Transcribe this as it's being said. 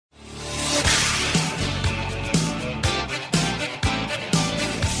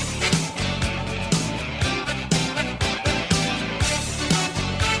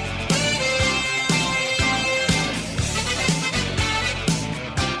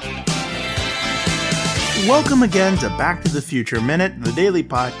Welcome again to Back to the Future Minute, the daily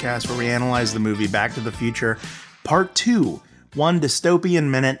podcast where we analyze the movie Back to the Future Part 2, one dystopian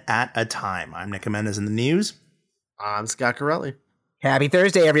minute at a time. I'm Nick Mendes in the news. I'm Scott Corelli. Happy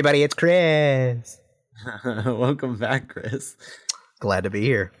Thursday, everybody. It's Chris. Welcome back, Chris. Glad to be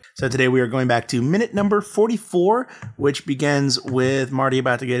here. So today we are going back to minute number 44, which begins with Marty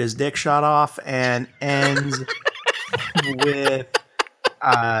about to get his dick shot off and ends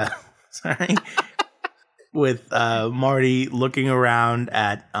with, Marty looking around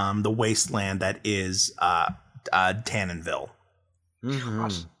at the wasteland that is Tannenville. Mm-hmm.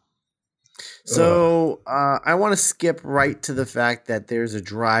 So I want to skip right to the fact that there's a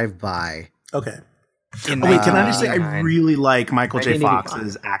drive-by. Okay. Can I just say I really like Michael J.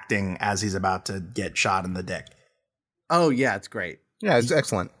 Fox's acting as he's about to get shot in the dick. Oh yeah, it's great. Yeah, it's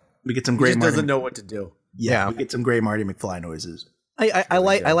excellent. We get some great. He just doesn't know what to do. Yeah, we get some great Marty McFly noises. I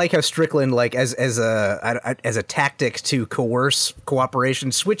like how Strickland, like as a tactic to coerce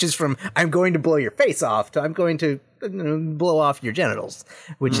cooperation, switches from "I'm going to blow your face off" to "I'm going to blow off your genitals,"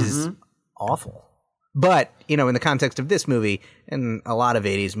 which is awful. But in the context of this movie and a lot of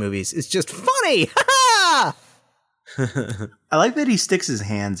 '80s movies, it's just funny. I like that he sticks his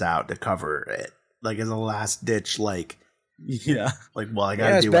hands out to cover it, like as a last ditch, like I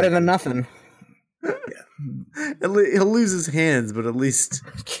gotta it's do better than nothing. He'll lose his hands, but at least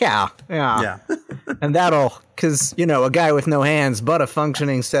yeah. And that'll, because a guy with no hands but a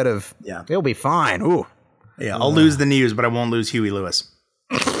functioning set of he'll be fine. Ooh, yeah, I'll lose the news, but I won't lose Huey Lewis.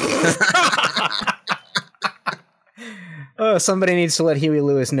 Oh, somebody needs to let Huey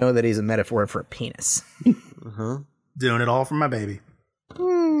Lewis know that he's a metaphor for a penis. Doing it all for my baby.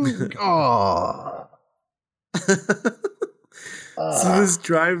 Oh. So this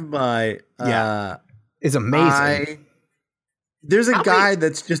drive-by is amazing. There's a guy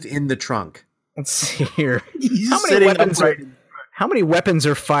that's just in the trunk. Let's see here. How many weapons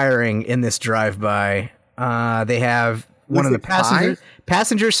are firing in this drive-by? They have one on the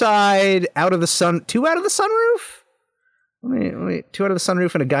passenger side, two out of the sunroof. Wait, two out of the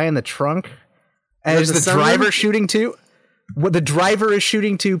sunroof and a guy in the trunk. And is the driver shooting too? What the driver is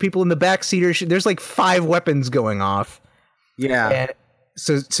shooting to, people in the back seat are there's like 5 weapons going off. Yeah. And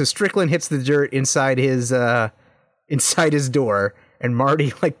so Strickland hits the dirt inside his door, and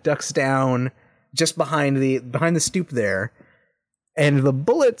Marty ducks down just behind the stoop there, and the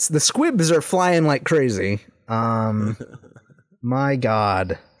bullets, the squibs are flying like crazy. My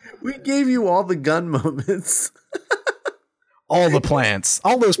God. We gave you all the gun moments. All the plants.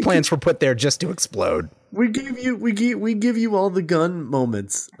 All those plants were put there just to explode. We give you all the gun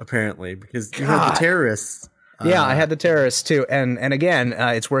moments, apparently, because you had the terrorists. Yeah, I had the terrorists too, and again,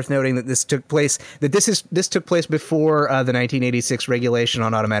 it's worth noting that this took place before the 1986 regulation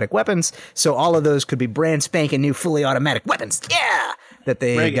on automatic weapons, so all of those could be brand spanking new, fully automatic weapons. Yeah, that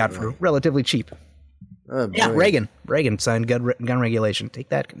they got for relatively cheap. Oh, Reagan signed gun regulation. Take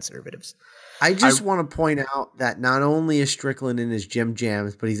that, conservatives. I just want to point out that not only is Strickland in his gym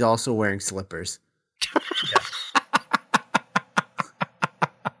jams, but he's also wearing slippers.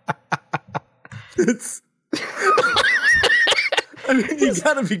 It's. I mean, you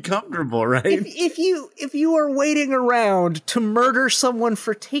gotta be comfortable, right? If you are waiting around to murder someone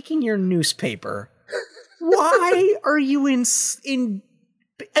for taking your newspaper, why are you in?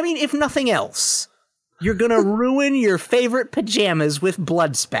 I mean, if nothing else, you're gonna ruin your favorite pajamas with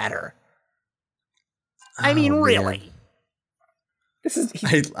blood spatter. I mean, really. This is.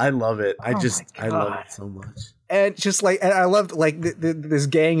 I love it. I love it so much. And just and I loved this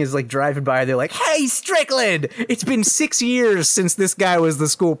gang is driving by. They're like, "Hey, Strickland! It's been 6 years since this guy was the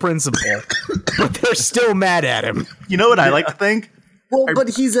school principal, but they're still mad at him." You know what I like to think? Well, but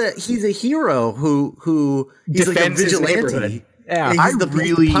he's a hero who he's defends like a vigilante. his neighborhood. Yeah, I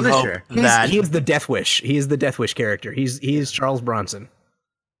really Punisher. hope that he is the Death Wish. He is the Death Wish character. He is Charles Bronson.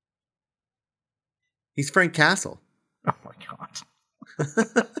 He's Frank Castle. Oh my God.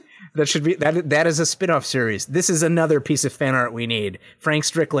 That should be that is a spin-off series. This is another piece of fan art we need. Frank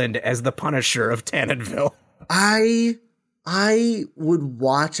Strickland as the Punisher of Tannenville. I would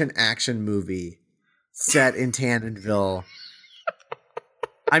watch an action movie set in Tannenville.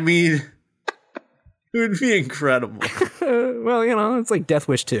 I mean, it would be incredible. Well, it's like Death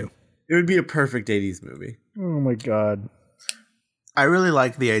Wish 2. It would be a perfect 80s movie. Oh my God. I really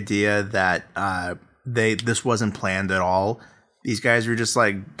like the idea that this wasn't planned at all. These guys were just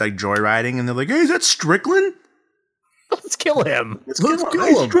like joyriding, and they're like, "Hey, is that Strickland? Let's kill him. Let's kill him.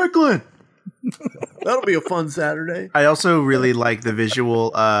 Hey, Strickland." That'll be a fun Saturday. I also really like the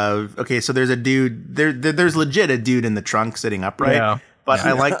visual of, okay, so there's a dude, there's legit a dude in the trunk sitting upright, But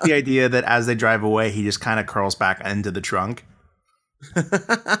I like the idea that as they drive away, he just kind of curls back into the trunk.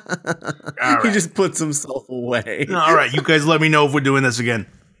 He just puts himself away. All right, you guys let me know if we're doing this again.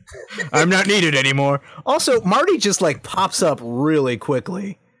 I'm not needed anymore. Also, Marty just like pops up really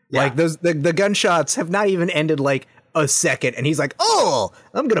quickly. Yeah. Like the gunshots have not even ended like a second, and he's like, "Oh,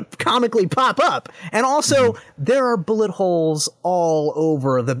 I'm gonna comically pop up." And also, there are bullet holes all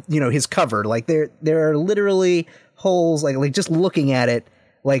over his cover. Like there are literally holes. Like just looking at it,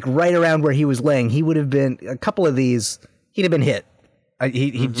 like right around where he was laying, he would have been a couple of these. He'd have been hit.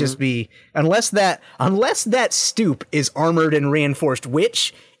 He'd just be unless that stoop is armored and reinforced,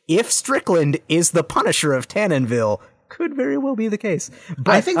 which, if Strickland is the Punisher of Tannenville, could very well be the case.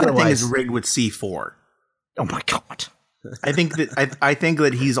 But I think that thing is rigged with C4. Oh my god! I think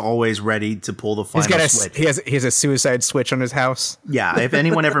that he's always ready to pull the final switch. He has a suicide switch on his house. Yeah, if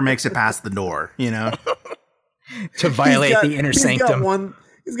anyone ever makes it past the door, to violate the inner sanctum.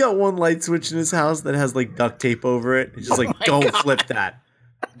 He's got one light switch in his house that has like duct tape over it. It's just like, don't flip that.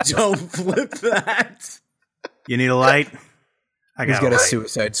 Don't flip that. You need a light? He's got a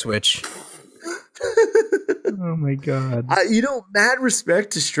suicide switch. Oh my god! Mad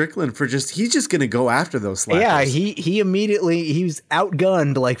respect to Strickland for he's just gonna go after those slackers. Yeah, he immediately he's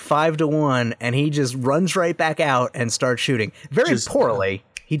outgunned like 5-1, and he just runs right back out and starts shooting very poorly.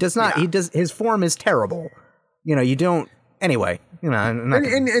 He does not. Yeah. His form is terrible. You don't. Anyway, and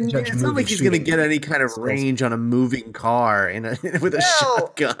it's not like he's going to get any kind of range on a moving car with a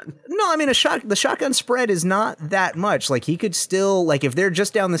shotgun. No, I mean the shotgun spread is not that much. Like he could still, like if they're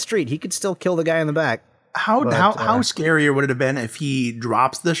just down the street, he could still kill the guy in the back. How scarier would it have been if he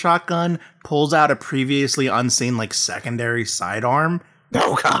drops the shotgun, pulls out a previously unseen like secondary sidearm?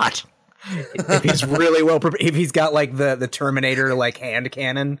 Oh God! If he's really well prepared, if he's got like the Terminator like hand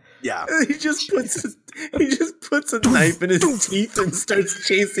cannon, yeah, he just puts a knife in his teeth and starts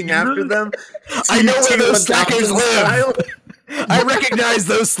chasing after them. I know where those slackers live. I recognize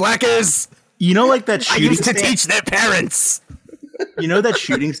those slackers. Like that shooting. I used to teach their parents. That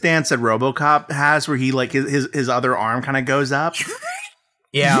shooting stance that RoboCop has, where he like his other arm kind of goes up.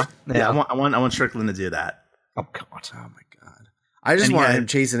 Yeah. I want Strickland to do that. Oh God. Oh my God. I just want him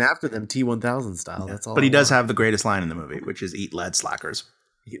chasing after them T-1000 style. That's all. But he does have the greatest line in the movie, which is "Eat lead, slackers."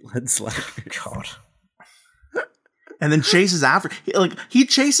 Eat lead, slackers. God. And then chases after. He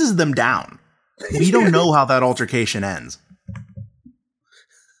chases them down. We don't know how that altercation ends.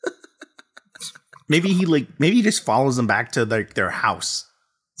 Maybe he just follows them back to their house.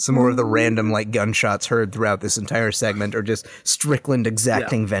 Some more of the random like gunshots heard throughout this entire segment are just Strickland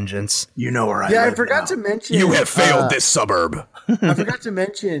exacting vengeance. Where I live. I forgot to mention you have failed this suburb. I forgot to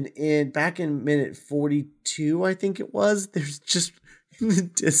mention back in minute 42, I think it was. There's just in the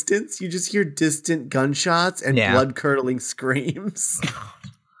distance, you just hear distant gunshots and blood-curdling screams.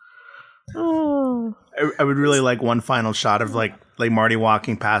 Oh. I would really like one final shot of like Marty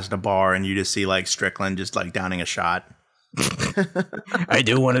walking past a bar and you just see like Strickland just like downing a shot. I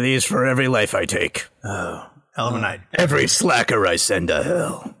do one of these for every life I take. Oh, hell of a night. Every slacker I send to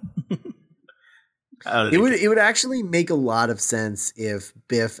hell. It would actually make a lot of sense if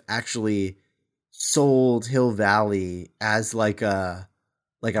Biff actually sold Hill Valley as like a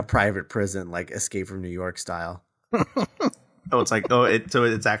private prison, like Escape from New York style.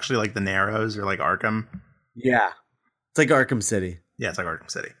 It's actually like the Narrows or like Arkham. Yeah, it's like Arkham City. Yeah, it's like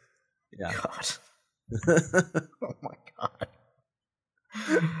Arkham City. Yeah. God. Oh my God.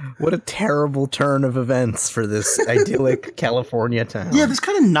 What a terrible turn of events for this idyllic California town. Yeah, this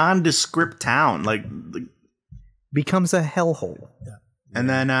kind of nondescript town like becomes a hellhole. Yeah. And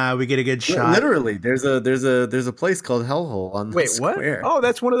then we get a good shot. Literally, there's a place called Hellhole on the square. What? Oh,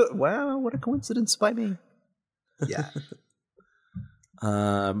 that's one of the. Wow, what a coincidence by me. Yeah.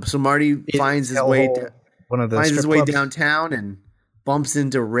 So Marty finds his way downtown and bumps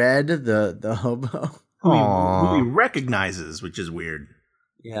into Red, the hobo. Who he recognizes, which is weird.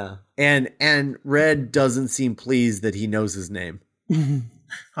 Yeah. And Red doesn't seem pleased that he knows his name.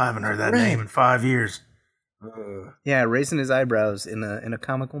 I haven't heard that name in 5 years. Yeah, raising his eyebrows in a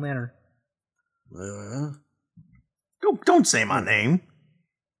comical manner. Don't say my name.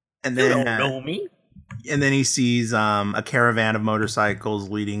 And then you don't know me. And then he sees a caravan of motorcycles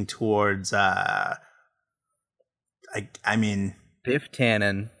leading towards Biff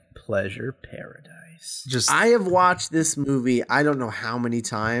Tannen, Pleasure Paradise. I have watched this movie I don't know how many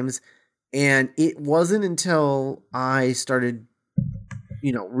times, and it wasn't until I started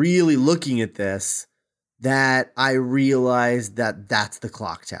really looking at this that I realized that that's the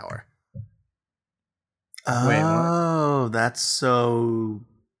clock tower. Oh, that's so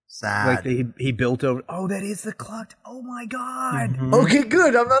Sad. Like he built over. Oh, that is the clock. Oh my god! Mhm. Okay,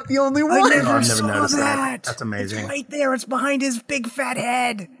 good. I'm not the only one. I never, I've never saw noticed that. That's amazing. It's right there. It's behind his big fat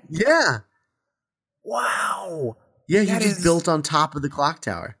head. Yeah. Wow. Yeah, he That just is- built on top of the clock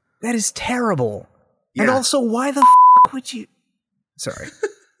tower. That is terrible. Yeah. And also, why the would you? Sorry.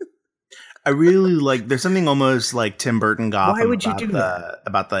 I really like. There's something almost like Tim Burton Gotham. Why would you about do the, that?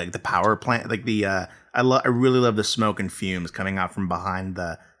 About the power plant, like the. I really love the smoke and fumes coming out from behind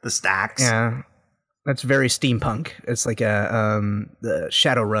the stacks. Yeah. That's very steampunk. It's like the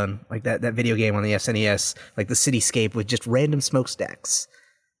Shadowrun, like that video game on the SNES, like the cityscape with just random smokestacks.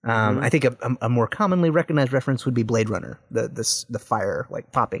 I think a more commonly recognized reference would be Blade Runner, the fire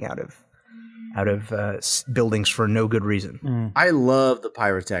like popping out of buildings for no good reason. I love the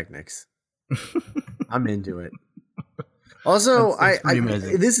pyrotechnics. I'm into it. Also, That's pretty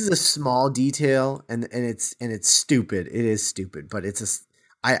amazing. this is a small detail, and it's stupid. It is stupid, but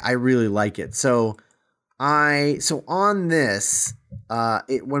I really like it. So on this,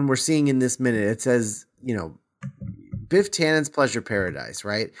 when we're seeing in this minute, it says, Biff Tannen's Pleasure Paradise,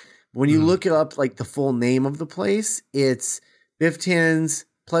 right? When you look it up, like the full name of the place, it's Biff Tannen's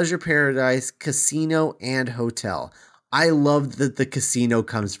Pleasure Paradise Casino and Hotel. I love that the casino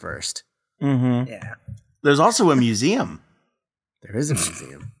comes first. Mm-hmm. Yeah. There's also a museum. There is a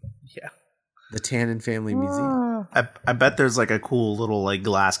museum. Yeah. The Tannen Family Museum. I bet there's like a cool little like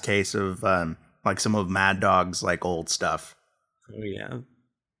glass case of like some of Mad Dog's like old stuff. Oh yeah.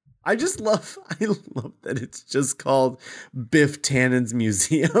 I love that it's just called Biff Tannen's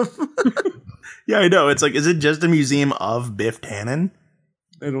Museum. Yeah, I know. It's like, is it just a museum of Biff Tannen?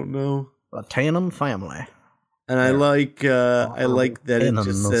 I don't know. The Tannen family. And I like that it just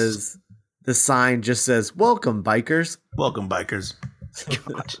Animals. says, the sign just says, "Welcome, bikers." Welcome, bikers.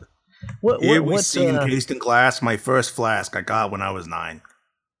 God. What Here we see encased in glass my first flask I got when I was 9.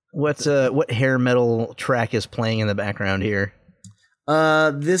 what hair metal track is playing in the background here?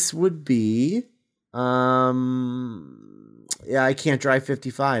 This would be I Can't Drive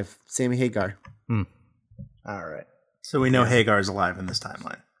 55, Sammy Hagar. All right. So we know Hagar's alive in this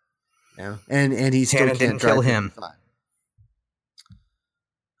timeline. Yeah. And he still Tannen can't didn't drive kill him. 55.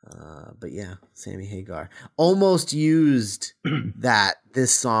 But yeah, Sammy Hagar almost used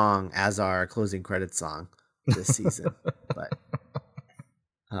this song as our closing credits song this season, but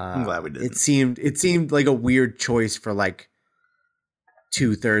I'm glad we didn't. It seemed like a weird choice for like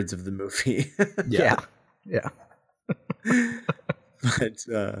 2/3 of the movie. Yeah. But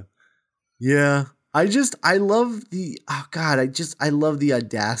yeah, I love the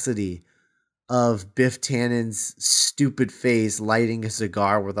audacity of Biff Tannen's stupid face lighting a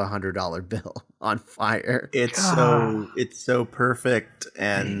cigar with $100 bill on fire. It's so perfect,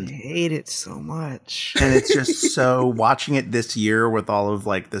 and I hate it so much. and it's just so watching it this year with all of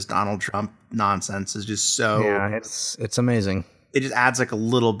like this Donald Trump nonsense is just so Yeah, it's amazing. it just adds like a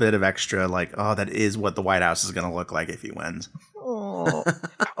little bit of extra like, oh, that is what the White House is going to look like if he wins.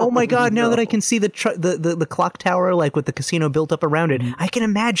 Oh my God! Now that I can see the clock tower, like with the casino built up around it, I can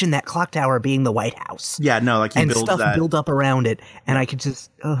imagine that clock tower being the White House. Yeah, no, like he and builds stuff that. built up around it, and I could just,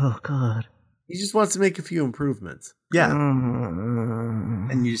 oh God. He just wants to make a few improvements. Yeah.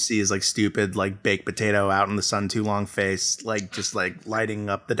 Mm. And you see his like stupid like baked potato out in the sun too long face, like just like lighting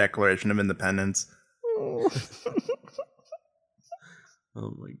up the Declaration of Independence. Oh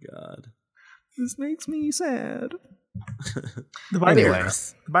my God. This makes me sad. The bikers, Anyway.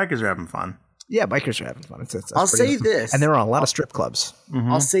 the bikers are having fun. Yeah, bikers are having fun. It's I'll pretty say awesome. this. And there are a lot of strip clubs.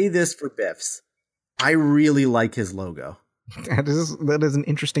 I'll say this for Biff's. I really like his logo. That is an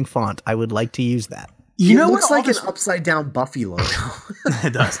interesting font. I would like to use that. You know It looks what? like an upside down Buffy logo.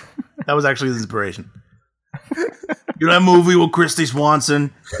 It does. That was actually his inspiration. You know that movie with Christy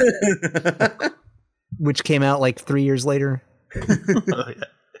Swanson? Which came out like 3 years later. Oh, yeah.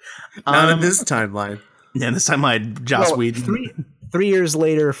 Not in this timeline. Yeah, this time I had Joss Whedon. 3 years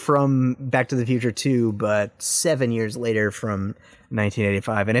later from Back to the Future 2, but 7 years later from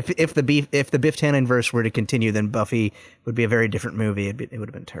 1985. And if the Biff Tannen verse were to continue, then Buffy would be a very different movie. It would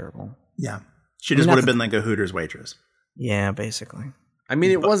have been terrible. Yeah. She just would have been like a Hooters waitress. Yeah, basically. I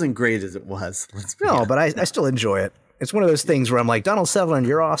mean, it wasn't great as it was. Let's be No, honest. but I still enjoy it. It's one of those things where I'm like, Donald Sutherland,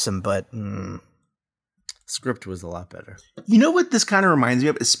 you're awesome, but Script was a lot better. You know what this kind of reminds me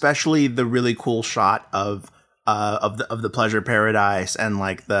of, especially the really cool shot of the Pleasure Paradise and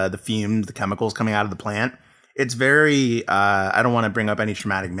like the fumes, the chemicals coming out of the plant. It's very I don't want to bring up any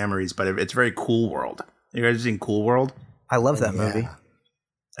traumatic memories, but it's very Cool World. You guys seen Cool World? I love that movie.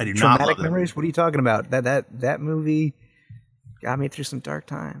 I do not Traumatic love that memories? movie. What are you talking about? That movie got me through some dark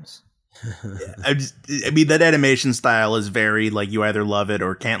times. I mean, that animation style is very like you either love it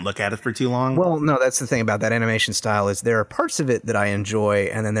or can't look at it for too long. Well, no, that's the thing about that animation style is there are parts of it that I enjoy,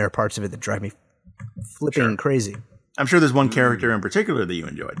 and then there are parts of it that drive me flipping crazy. I'm sure there's one character in particular that you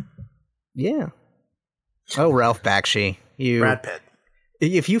enjoyed. Yeah. Oh, Ralph Bakshi. Brad Pitt.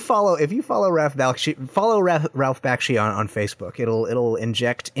 If you follow Ralph Bakshi on Facebook, it'll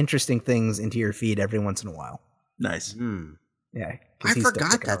inject interesting things into your feed every once in a while. Nice. Yeah. I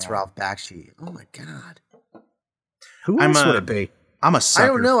forgot that's Ralph Bakshi. Oh my god. Who else would it be? I'm a sucker. I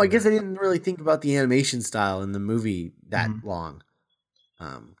don't know. I guess I didn't really think about the animation style in the movie that long.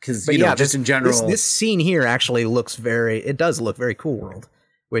 Because just in general, this scene here actually does look very Cool World.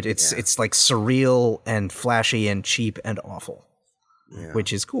 Which it's like surreal and flashy and cheap and awful. Yeah.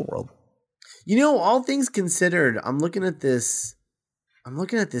 Which is Cool World. All things considered, I'm looking at this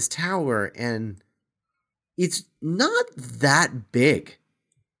tower and it's not that big.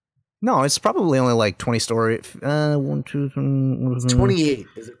 No, it's probably only like 20 story. 1, 2, 3. It's 28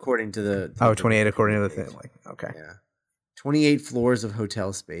 is according to the. 28 according to the thing. Like, okay. Yeah. 28 floors of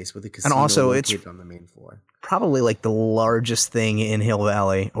hotel space with a casino and also located on the main floor. Probably like the largest thing in Hill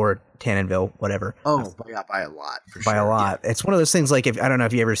Valley or Tannenville, whatever. Oh, by a lot. By a lot. Yeah. It's one of those things like I don't know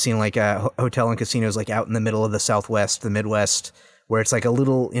if you ever seen like a hotel and casinos like out in the middle of the Southwest, the Midwest, where it's like a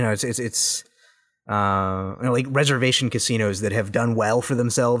little, it's like reservation casinos that have done well for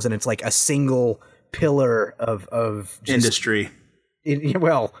themselves, and it's like a single pillar of just, industry.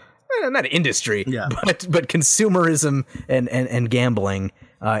 Not industry, but consumerism and gambling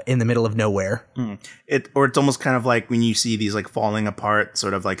in the middle of nowhere. It's almost kind of like when you see these like falling apart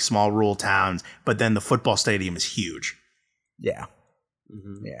sort of like small rural towns, but then the football stadium is huge. Yeah.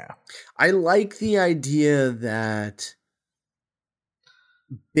 Yeah. I like the idea that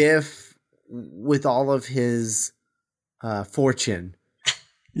Biff, with all of his fortune,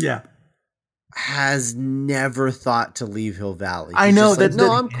 has never thought to leave Hill Valley. I know that.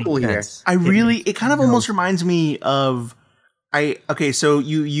 I'm cool here. It kind of almost reminds me of. So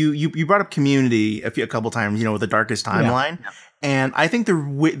you brought up Community a couple times, with the Darkest Timeline, and I think the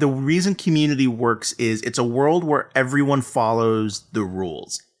reason Community works is it's a world where everyone follows the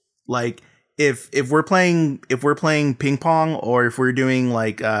rules. Like if we're playing ping pong, or if we're doing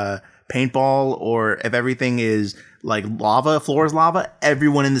like paintball, or if everything is like floor is lava,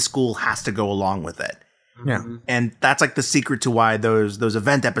 everyone in the school has to go along with it. Yeah. And that's like the secret to why those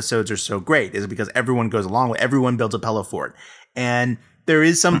event episodes are so great, is because everyone goes along with, everyone builds a pillow fort. And there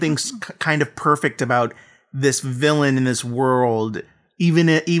is something kind of perfect about this villain in this world, even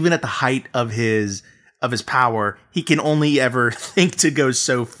at the height of his power, he can only ever think to go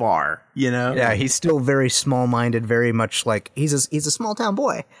so far, Yeah, he's still very small-minded, very much like he's a small town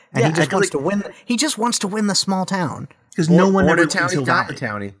boy, and he just wants to win. He just wants to win the small town because no one ever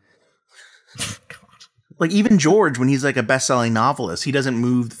townie. Like even George, when he's like a best-selling novelist, he doesn't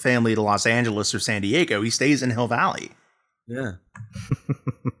move the family to Los Angeles or San Diego. He stays in Hill Valley. Yeah.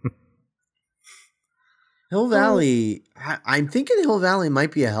 Hill Valley. I'm thinking Hill Valley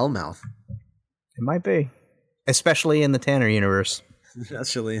might be a hellmouth. It might be, especially in the Tanner universe.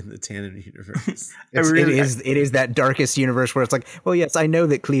 Especially in the Tanner universe. It is that darkest universe where it's like, well, yes, I know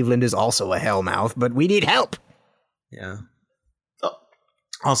that Cleveland is also a hellmouth, but we need help. Yeah.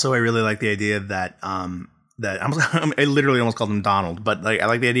 Also, I really like the idea that I literally almost called him Donald, but like I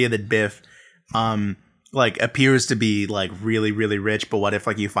like the idea that Biff like appears to be like really, really rich, but what if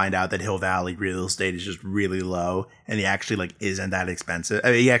like you find out that Hill Valley real estate is just really low and he actually like isn't that expensive?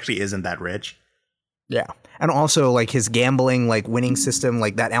 I mean, he actually isn't that rich. Yeah. And also like his gambling like winning system,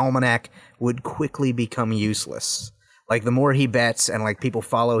 like that almanac would quickly become useless. Like the more he bets and like people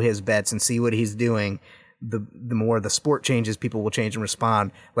follow his bets and see what he's doing, the more the sport changes, people will change and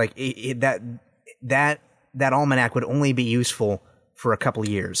respond. Like that almanac would only be useful for a couple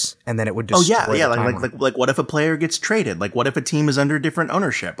years, and then it would destroy like what if a player gets traded? Like what if a team is under different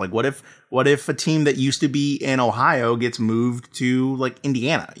ownership? Like what if a team that used to be in Ohio gets moved to like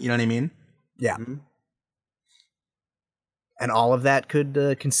Indiana? You know what I mean? Yeah. Mm-hmm. And all of that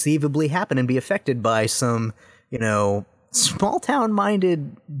could conceivably happen and be affected by some, small town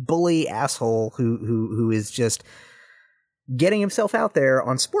minded bully asshole who is just getting himself out there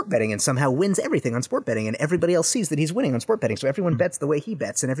on sport betting and somehow wins everything on sport betting, and everybody else sees that he's winning on sport betting, so everyone bets the way he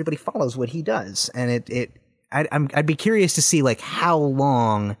bets and everybody follows what he does. And I'd be curious to see like how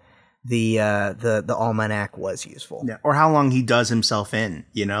long the almanac was useful, or how long he does himself in.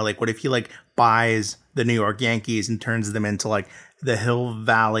 Like what if he like buys the New York Yankees and turns them into like the Hill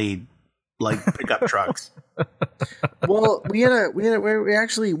Valley like pickup trucks. Well, we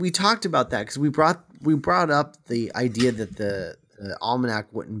talked about that because we brought up the idea that the the almanac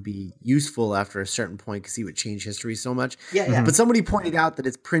wouldn't be useful after a certain point because he would change history so much. Yeah. But somebody pointed out that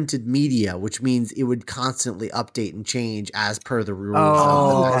it's printed media, which means it would constantly update and change as per the rules.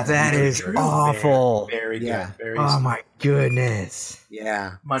 Oh, that is awful. Very good. Yeah. Very Oh my goodness.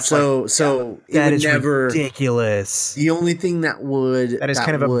 Yeah. Much so it that would is never ridiculous. The only thing that would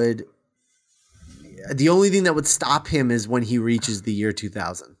the only thing that would stop him is when he reaches the year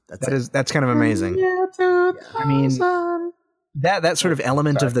 2000. That's kind of amazing. I mean, that sort of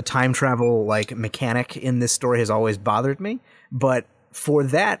element of the time travel like mechanic in this story has always bothered me, but for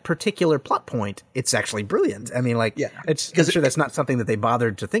that particular plot point, it's actually brilliant. I mean, like, it's I'm sure that's not something that they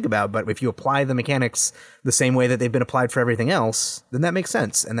bothered to think about, but if you apply the mechanics the same way that they've been applied for everything else, then that makes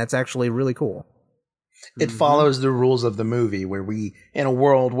sense, and that's actually really cool. It follows the rules of the movie, where we, in a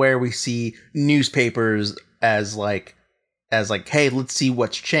world where we see newspapers as like, hey, let's see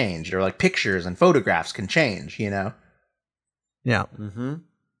what's changed, or like pictures and photographs can change, you know? Yeah. Mm-hmm.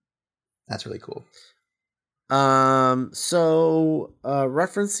 That's really cool. So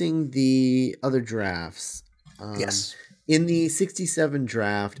referencing the other drafts. Yes. In the 67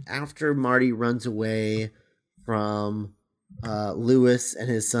 draft, after Marty runs away from Lewis and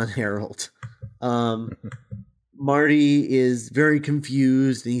his son Harold, Marty is very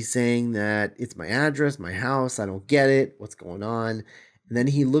confused, and he's saying that it's my address, my house, I don't get it, what's going on? And then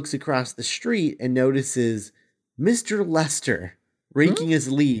he looks across the street and notices Mr. Lester raking his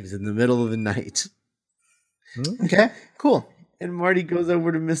leaves in the middle of the night. Okay, cool. And Marty goes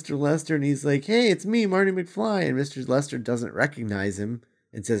over to Mr. Lester and he's like, hey, it's me, Marty McFly. And Mr. Lester doesn't recognize him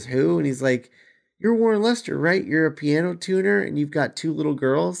and says, who? And he's like, you're Warren Lester, right? You're a piano tuner and you've got 2 little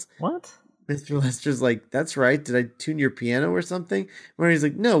girls. What? Mr. Lester's like, that's right. Did I tune your piano or something? Marty's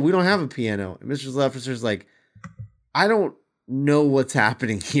like, no, we don't have a piano. And Mr. Lester's like, I don't know what's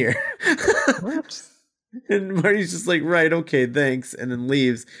happening here. What? And Marty's just like, right, okay, thanks, and then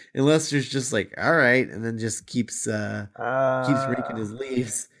leaves. And Lester's just like, all right, and then just keeps raking his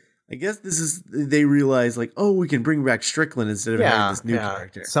leaves. I guess they realize like, oh, we can bring back Strickland instead of having this new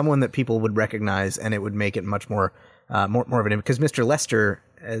character, someone that people would recognize, and it would make it much more more of an because Mr. Lester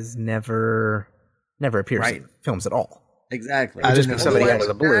has never appeared in films at all. Exactly, It would just be somebody out of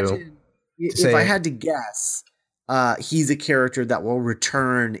the blue. If I had to guess. He's a character that will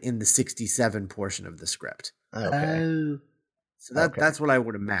return in the 67 portion of the script. Okay. So that's what I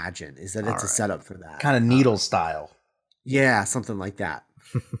would imagine, is that it's a setup for that. Kind of Needle style. Yeah, something like that.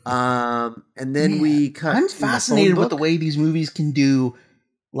 And then we cut. I'm fascinated with the way these movies can do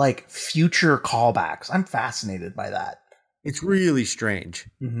like future callbacks. I'm fascinated by that. It's really strange.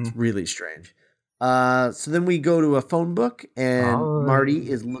 Mm-hmm. It's really strange. So then we go to a phone book, and Marty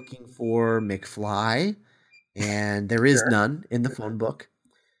is looking for McFly. And there is none in the phone book.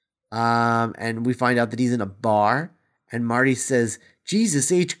 And we find out that he's in a bar. And Marty says, Jesus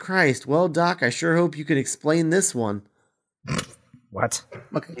H. Christ. Well, Doc, I sure hope you can explain this one. What?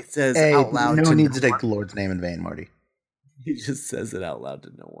 Okay. He says out loud. No need to take the Lord's name in vain, Marty. He just says it out loud to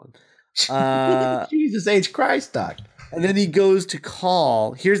no one. Jesus H. Christ, Doc. And then he goes to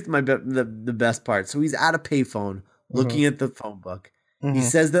call. Here's the best part. So he's at a payphone looking at the phone book. Mm-hmm. He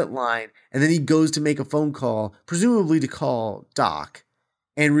says that line, and then he goes to make a phone call, presumably to call Doc,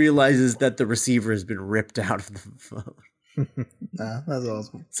 and realizes that the receiver has been ripped out of the phone. That's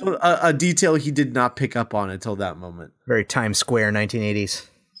awesome. So a detail he did not pick up on until that moment. Very Times Square 1980s.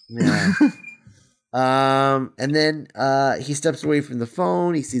 Yeah. And then he steps away from the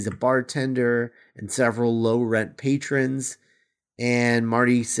phone. He sees a bartender and several low-rent patrons. And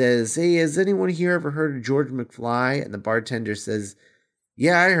Marty says, hey, has anyone here ever heard of George McFly? And the bartender says,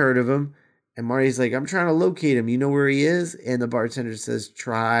 yeah, I heard of him. And Marty's like, I'm trying to locate him. You know where he is? And the bartender says,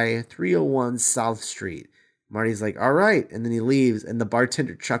 try 301 South Street. Marty's like, all right. And then he leaves, and the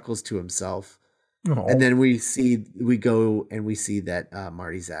bartender chuckles to himself. Oh. And then we go and we see that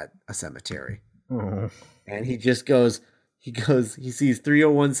Marty's at a cemetery. Oh. And he just goes, he sees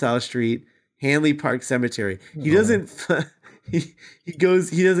 301 South Street, Hanley Park Cemetery. He doesn't, he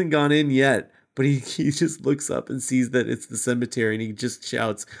hasn't gone in yet. But he just looks up and sees that it's the cemetery, and he just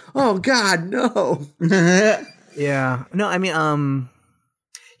shouts, "Oh God, no!" Yeah, no, I mean,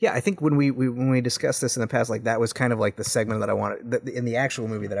 yeah, I think when we discussed this in the past, like that was kind of like the segment that I wanted in the actual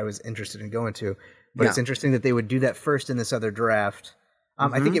movie that I was interested in going to. But it's interesting that they would do that first in this other draft.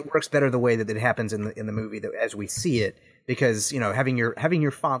 I think it works better the way that it happens in the movie as we see it, because having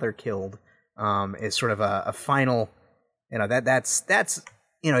your father killed is sort of a final, that's.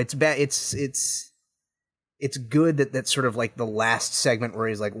 It's bad. It's good that that's sort of like the last segment where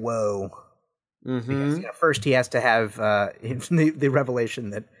he's like, "Whoa!" Because first he has to have the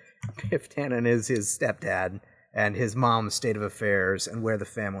revelation that Biff Tannen is his stepdad, and his mom's state of affairs and where the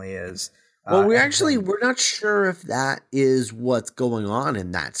family is. Well, we're not sure if that is what's going on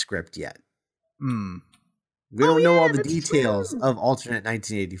in that script yet. We don't know all the details of alternate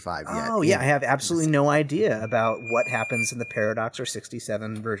 1985 yet. Oh, yeah. I have absolutely no idea about what happens in the Paradox or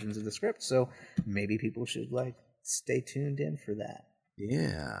 67 versions of the script. So maybe people should stay tuned in for that.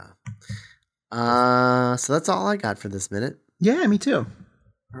 Yeah. So that's all I got for this minute. Yeah, me too.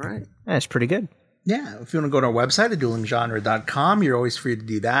 All right. That's pretty good. Yeah, if you want to go to our website at duelinggenre.com, you're always free to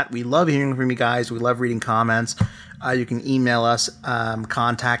do that. We love hearing from you guys. We love reading comments. You can email us,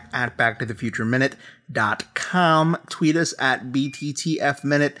 contact at backtothefutureminute.com, tweet us at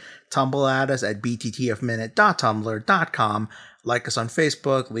BTTFminute, tumble at us at bttfminute.tumblr.com, like us on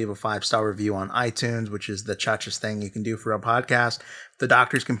Facebook, leave a 5-star review on iTunes, which is the chuchest thing you can do for a podcast. The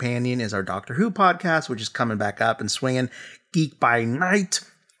Doctor's Companion is our Doctor Who podcast, which is coming back up and swinging. Geek by Night,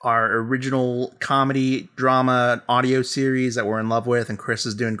 our original comedy drama audio series that we're in love with, and Chris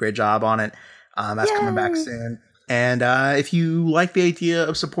is doing a great job on it. That's coming back soon. And if you like the idea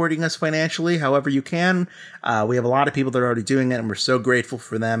of supporting us financially, however you can, we have a lot of people that are already doing it, and we're so grateful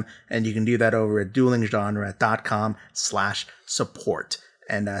for them. And you can do that over at duelinggenre.com/support.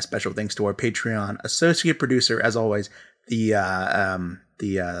 And special thanks to our Patreon associate producer, as always, the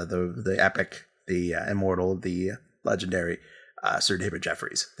epic, the immortal, the legendary Sir David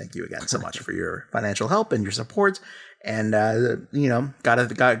Jeffries. Thank you again so much for your financial help and your support. And gotta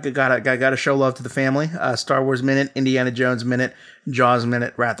show love to the family. Star Wars Minute, Indiana Jones Minute, Jaws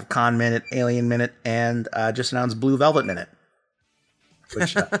Minute, Wrath of Khan Minute, Alien Minute, and just announced Blue Velvet Minute,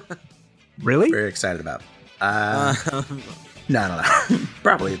 which really very excited about. No,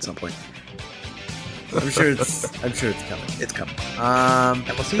 probably at some point. I'm sure it's coming. It's coming. And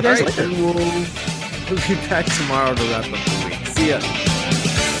we'll see you guys later. We'll be back tomorrow to wrap up the week. See ya.